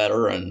fell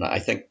better, and I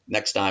think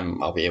next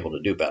time I'll be able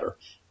to do better.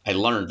 I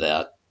learned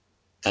that,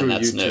 through and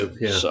that's YouTube.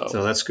 new. Yeah.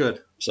 So that's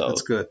good. So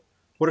That's good.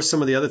 What are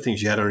some of the other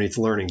things you had underneath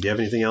learning? Do you have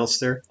anything else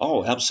there?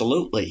 Oh,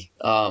 absolutely.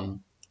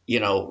 You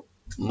know,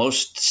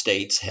 most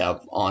states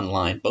have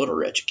online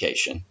boater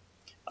education.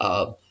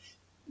 Now,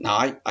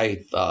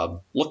 I've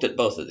looked at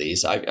both of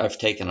these. I've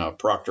taken a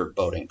proctored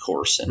boating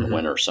course in the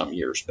winter some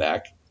years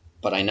back,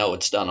 but I know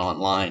it's done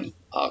online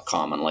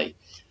commonly.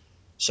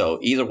 So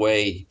either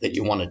way that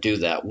you want to do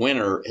that,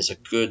 winter is a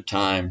good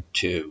time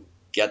to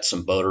get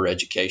some boater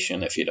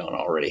education if you don't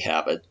already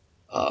have it.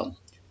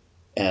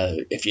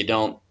 If you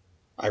don't,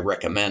 I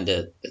recommend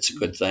it. It's a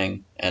good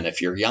thing. And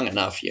if you're young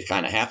enough, you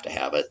kind of have to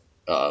have it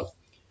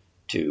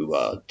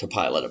to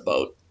pilot a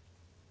boat.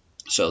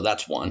 So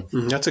that's one.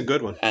 That's a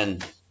good one.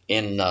 And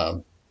in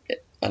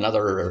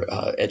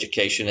another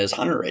education is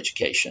hunter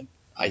education.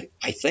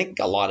 I think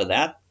a lot of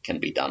that can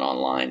be done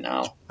online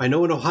now. I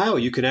know in Ohio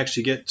you can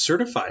actually get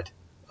certified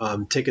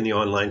taking the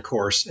online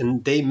course,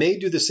 and they may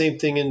do the same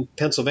thing in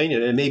Pennsylvania.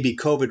 It may be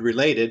COVID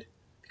related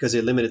because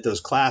they limited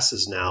those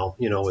classes now,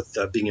 with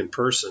being in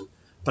person.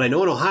 But I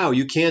know in Ohio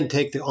you can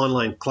take the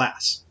online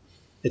class.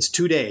 It's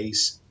 2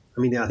 days.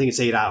 I think it's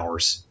 8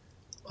 hours.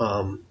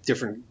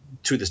 Different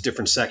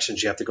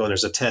sections you have to go, and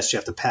there's a test you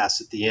have to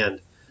pass at the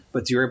end.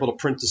 But you're able to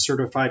print the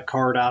certified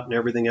card out and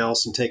everything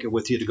else and take it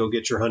with you to go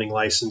get your hunting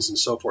license and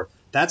so forth.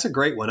 That's a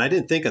great one. I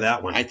didn't think of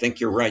that one. I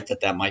think you're right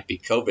that might be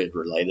COVID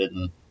related,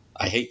 and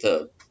I hate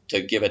to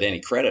give it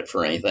any credit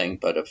for anything,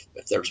 but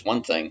if there's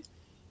one thing,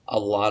 a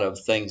lot of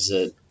things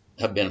that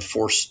have been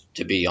forced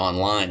to be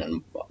online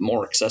and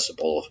more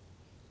accessible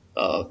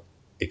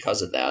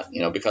because of that,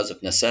 because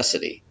of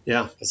necessity.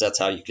 Yeah. Because that's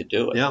how you could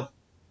do it.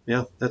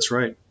 Yeah, that's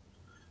right.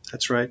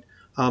 That's right.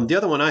 The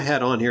other one I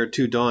had on here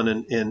too, Don,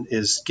 and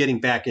is getting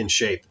back in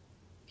shape.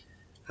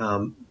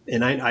 And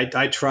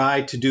I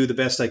try to do the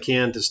best I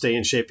can to stay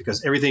in shape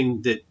because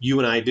everything that you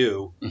and I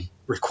do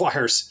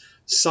requires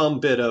some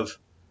bit of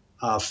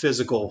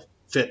physical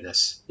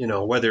fitness.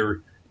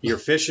 Whether you're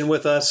fishing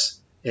with us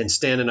and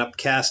standing up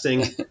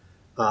casting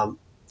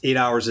 8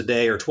 hours a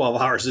day or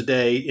 12 hours a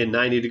day in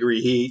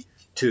 90-degree heat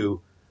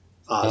to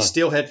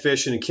steelhead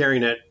fishing and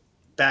carrying that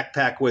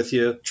backpack with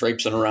you,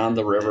 traipsing around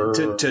the river,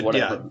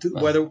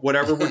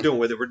 whatever we're doing,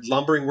 whether we're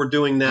lumbering, we're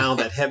doing now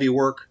that heavy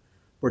work,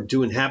 we're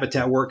doing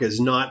habitat work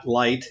is not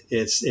light.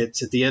 It's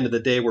at the end of the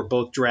day, we're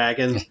both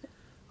dragging.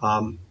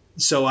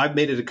 So I've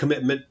made it a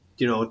commitment,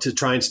 to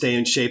try and stay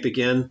in shape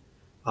again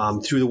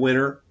through the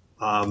winter.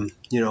 I'm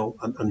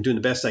doing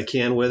the best I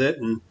can with it,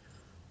 and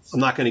I'm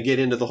not going to get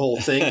into the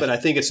whole thing, but I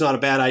think it's not a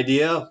bad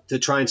idea to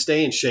try and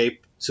stay in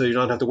shape so you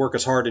don't have to work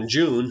as hard in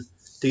June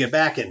to get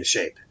back into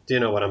shape. Do you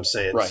know what I'm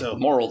saying? Right. So, the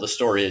moral of the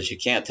story is you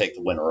can't take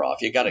the winter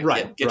off. You got to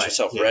get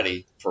yourself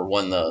ready for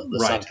when the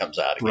sun comes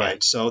out again.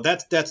 Right. So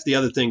that's the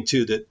other thing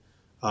too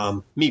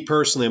that me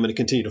personally I'm going to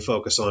continue to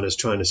focus on is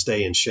trying to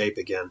stay in shape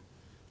again.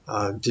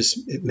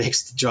 It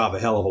makes the job a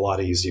hell of a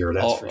lot easier.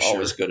 That's for sure.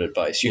 Always good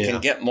advice. You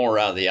can get more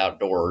out of the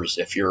outdoors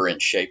if you're in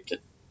shape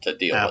to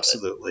deal with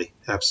it.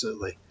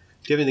 Absolutely.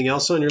 Do you have anything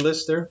else on your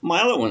list there?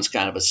 My other one's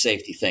kind of a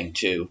safety thing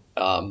too.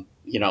 I'm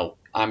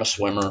a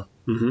swimmer,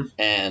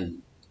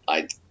 and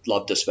I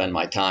love to spend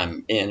my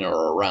time in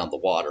or around the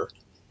water.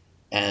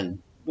 And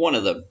one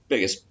of the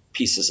biggest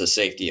pieces of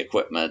safety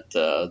equipment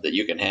that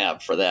you can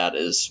have for that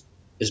is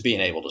being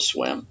able to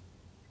swim.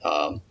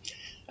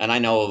 And I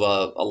know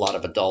of a lot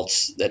of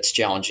adults that's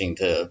challenging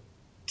to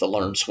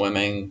learn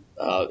swimming.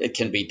 It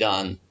can be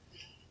done,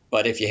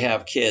 but if you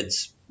have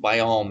kids, by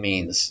all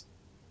means,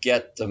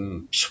 get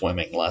them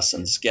swimming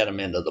lessons, get them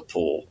into the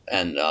pool.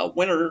 And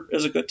winter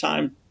is a good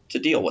time to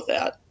deal with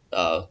that.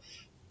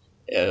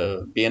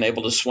 Being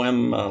able to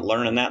swim,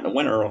 learning that in the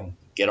winter will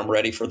get them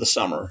ready for the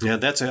summer. Yeah,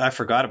 I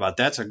forgot about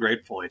that. That's a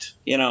great point.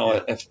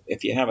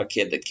 If you have a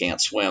kid that can't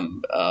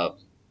swim,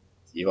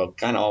 you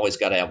kind of always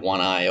got to have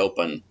one eye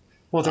open.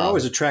 Well, they're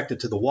always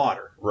attracted to the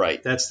water.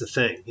 Right. That's the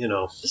thing,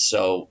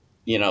 So,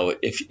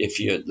 if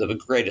the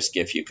greatest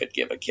gift you could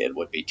give a kid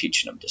would be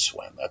teaching them to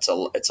swim.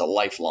 It's a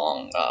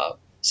lifelong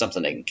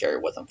something they can carry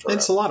with them forever. And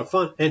it's a lot of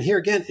fun. And here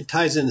again, it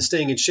ties into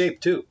staying in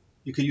shape too.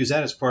 You could use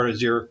that as part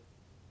of your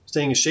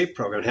staying in shape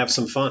program. Have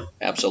some fun.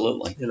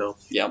 Absolutely.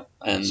 Yep.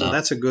 And so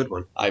that's a good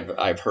one.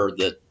 I've heard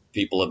that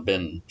people have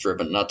been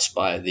driven nuts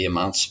by the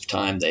amounts of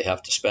time they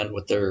have to spend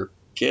with their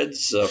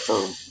kids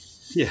for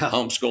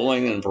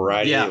homeschooling and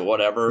variety or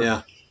whatever.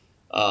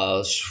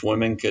 Yeah.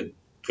 Swimming could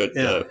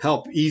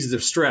help ease the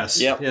stress.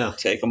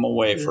 Take them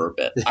away for a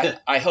bit.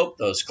 I hope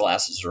those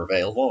classes are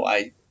available.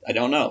 I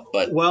don't know,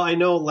 but I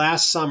know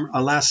last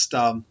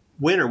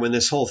winter when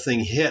this whole thing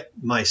hit,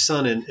 my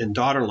son and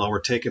daughter-in-law were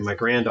taking my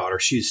granddaughter,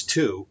 she's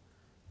 2,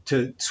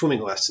 to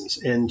swimming lessons,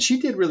 and she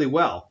did really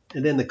well.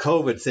 And then the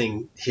COVID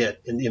thing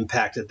hit and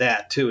impacted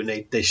that too,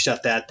 and they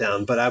shut that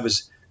down. But I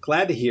was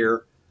glad to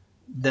hear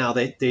now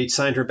they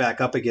signed her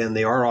back up again.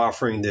 They are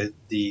offering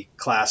the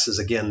classes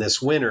again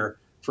this winter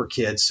for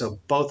kids. So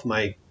both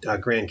my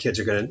grandkids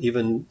are going to,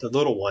 even the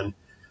little one,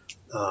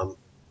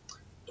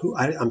 who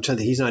I'm trying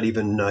to, he's not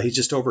even, he's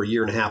just over a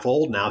year and a half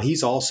old now.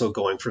 He's also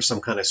going for some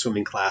kind of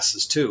swimming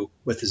classes too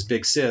with his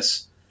big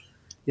sis.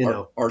 You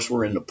know, ours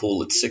were in the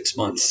pool at 6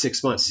 months.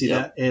 6 months. See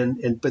Yep.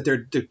 that? But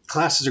the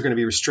classes are going to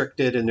be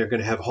restricted, and they're going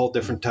to have a whole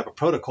different type of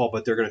protocol.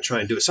 But they're going to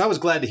try and do it. So I was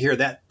glad to hear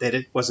that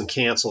it wasn't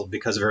canceled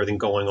because of everything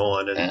going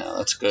on. And Yeah,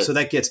 that's good. so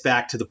that gets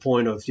back to the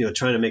point of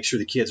trying to make sure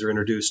the kids are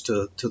introduced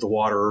to the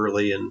water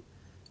early, and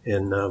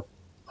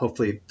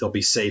hopefully they'll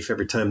be safe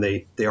every time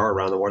they are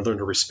around the water. Learn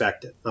to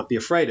respect it, not be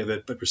afraid of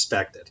it, but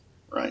respect it.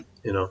 Right.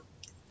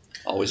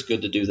 Always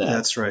good to do that.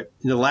 That's right.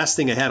 The last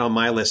thing I had on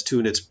my list too,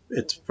 and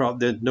it's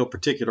probably no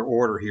particular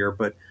order here,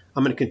 but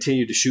I'm going to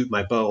continue to shoot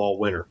my bow all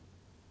winter.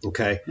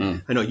 Okay.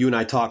 I know you and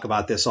I talk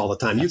about this all the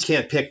time. You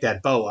can't pick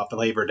that bow up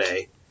Labor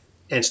Day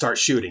and start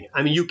shooting.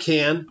 I mean, you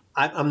can.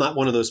 I'm not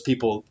one of those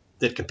people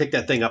that can pick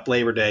that thing up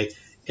Labor Day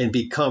and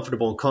be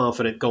comfortable and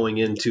confident going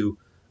into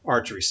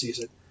archery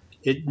season.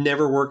 It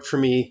never worked for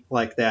me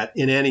like that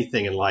in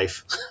anything in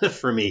life.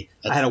 For me,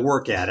 I had to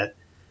work at it.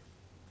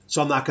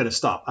 So I'm not going to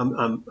stop.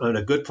 I'm in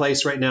a good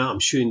place right now. I'm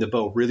shooting the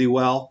bow really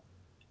well,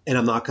 and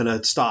I'm not going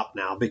to stop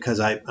now because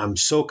I'm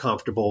so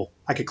comfortable.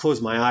 I could close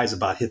my eyes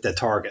about hit that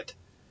target,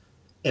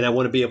 and I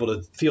want to be able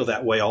to feel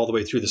that way all the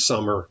way through the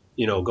summer.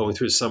 Going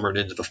through the summer and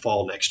into the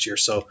fall next year.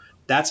 So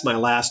that's my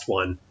last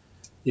one.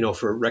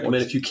 For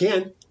recommend if you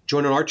can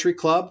join an archery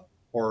club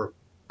or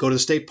go to the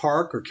state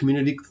park or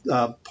community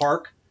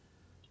park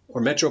or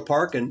metro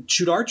park and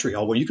shoot archery.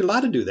 Well, you can allow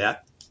to do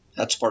that.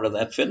 That's part of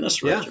that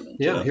fitness regimen.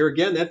 Yeah. Here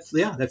again,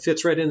 that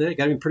fits right in there. You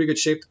got to be in pretty good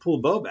shape to pull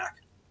a bow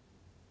back.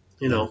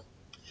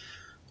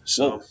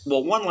 So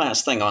well, one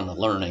last thing on the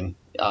learning.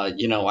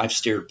 I've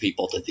steered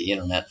people to the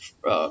internet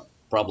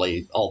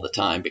probably all the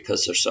time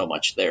because there's so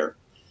much there.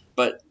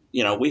 But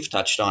we've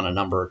touched on a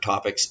number of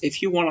topics.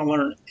 If you want to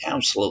learn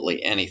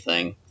absolutely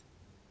anything,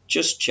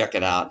 just check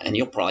it out, and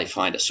you'll probably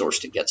find a source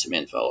to get some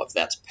info. If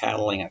that's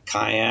paddling a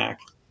kayak,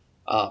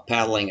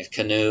 paddling a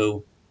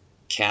canoe,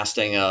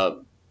 casting a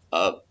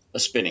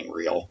spinning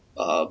reel,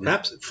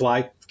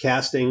 fly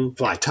casting,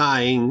 fly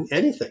tying,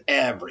 anything,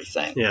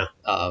 everything. Yeah.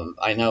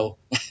 I know.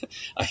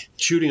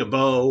 Shooting a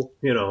bow.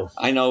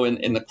 I know.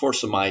 In the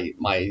course of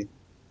my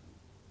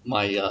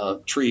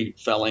tree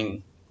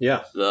felling.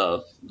 Yeah.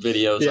 The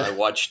videos I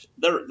watched,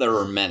 there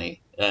are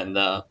many, and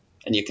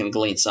you can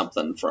glean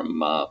something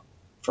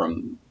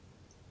from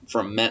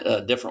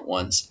different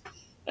ones,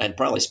 and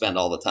probably spend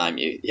all the time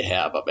you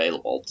have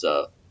available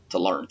to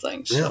learn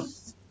things. Yeah.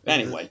 So,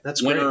 anyway,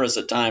 that's winter great. is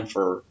a time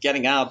for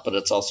getting out, but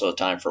it's also a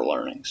time for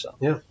learning. So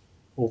yeah,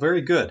 well,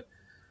 very good.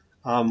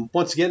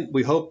 Once again,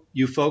 we hope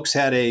you folks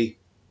had a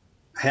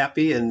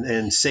happy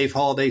and safe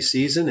holiday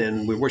season,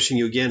 and we're wishing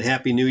you again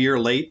Happy New Year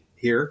late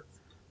here.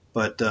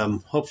 But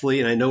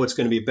hopefully, and I know it's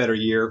going to be a better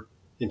year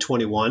in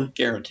 21.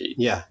 Guaranteed.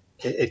 Yeah,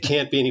 it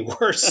can't be any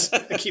worse.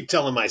 I keep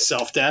telling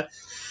myself that.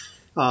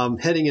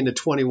 Heading into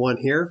 21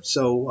 here.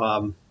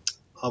 So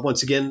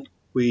once again,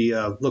 we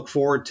look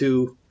forward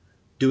to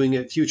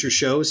doing future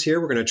shows here.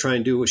 We're going to try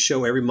and do a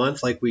show every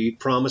month like we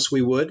promised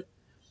we would.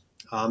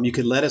 You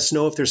could let us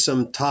know if there's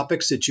some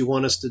topics that you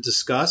want us to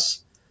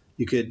discuss.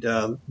 You could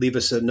leave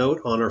us a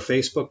note on our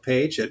Facebook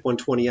page at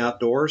 120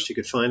 Outdoors. You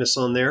could find us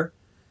on there.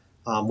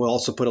 We'll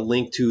also put a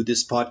link to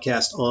this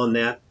podcast on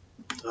that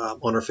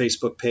on our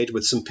Facebook page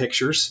with some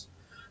pictures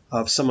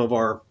of some of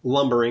our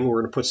lumbering.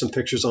 We're going to put some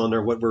pictures on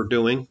there, what we're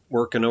doing,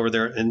 working over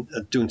there and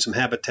doing some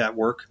habitat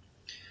work.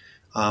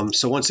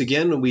 So once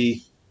again,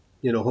 we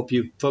hope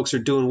you folks are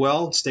doing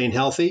well, staying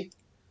healthy,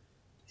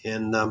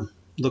 and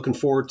looking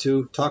forward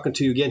to talking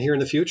to you again here in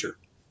the future.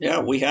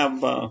 Yeah, we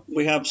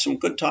have some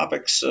good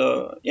topics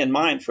in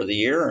mind for the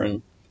year,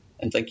 and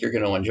think you're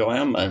going to enjoy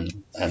them,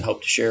 and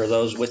hope to share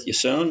those with you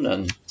soon,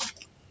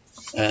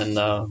 and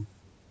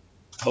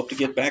hope to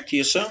get back to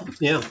you soon.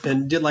 Yeah,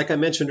 and like I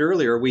mentioned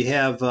earlier, we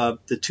have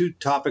the two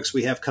topics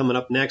we have coming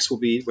up next.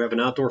 We have an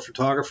outdoor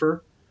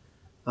photographer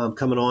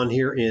coming on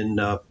here in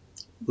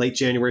late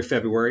January,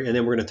 February, and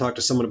then we're going to talk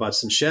to someone about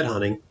some shed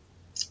hunting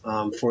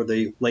for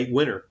the late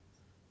winter,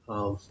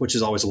 which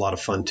is always a lot of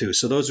fun too.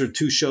 So those are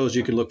two shows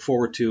you can look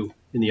forward to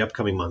in the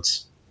upcoming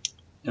months.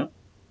 Yeah,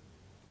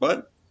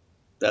 but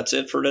that's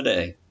it for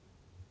today.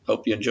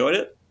 Hope you enjoyed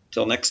it.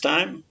 Till next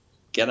time,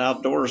 get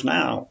outdoors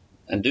now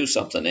and do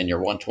something in your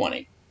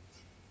 120.